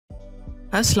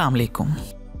Assalamu alaikum.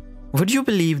 Would you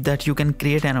believe that you can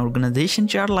create an organization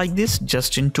chart like this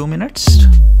just in 2 minutes?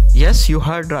 Yes, you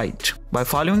heard right. By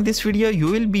following this video, you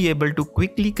will be able to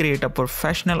quickly create a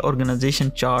professional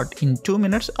organization chart in 2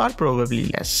 minutes or probably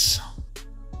less.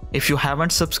 If you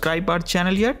haven't subscribed our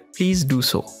channel yet, please do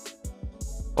so.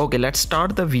 Okay, let's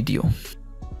start the video.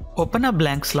 Open a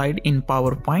blank slide in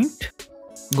PowerPoint.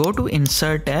 Go to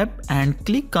Insert tab and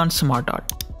click on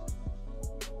SmartArt.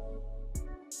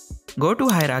 Go to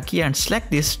Hierarchy and select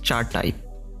this chart type.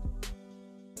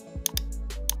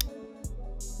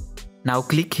 Now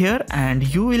click here and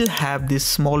you will have this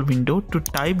small window to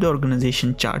type the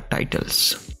organization chart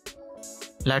titles.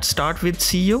 Let's start with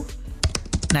CEO.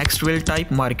 Next we'll type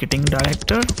Marketing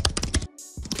Director,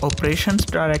 Operations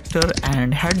Director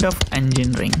and Head of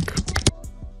Engineering.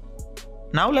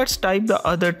 Now let's type the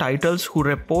other titles who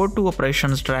report to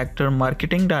Operations Director,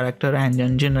 Marketing Director and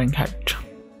Engineering Head.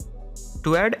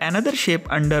 To add another shape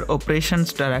under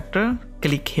Operations Director,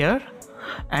 click here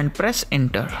and press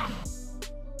Enter.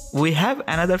 We have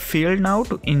another field now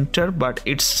to enter, but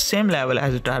it's same level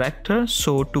as Director,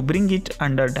 so to bring it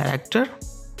under Director,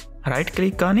 right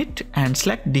click on it and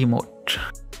select Demote.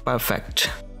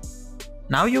 Perfect.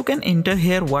 Now you can enter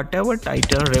here whatever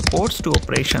title reports to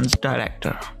Operations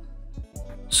Director.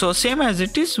 So same as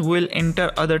it is, we'll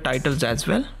enter other titles as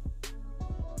well.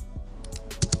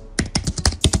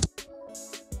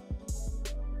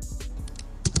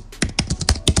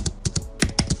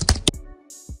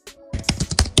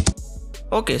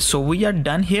 Okay, so we are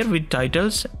done here with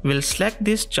titles. We'll select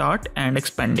this chart and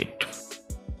expand it.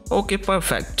 Okay,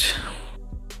 perfect.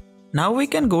 Now we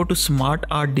can go to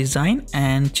SmartArt design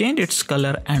and change its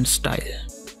color and style.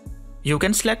 You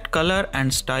can select color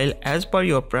and style as per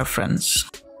your preference.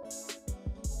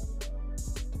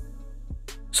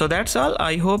 So that's all.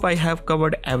 I hope I have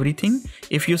covered everything.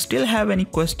 If you still have any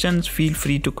questions, feel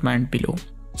free to comment below.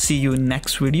 See you in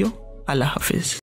next video. Allah Hafiz.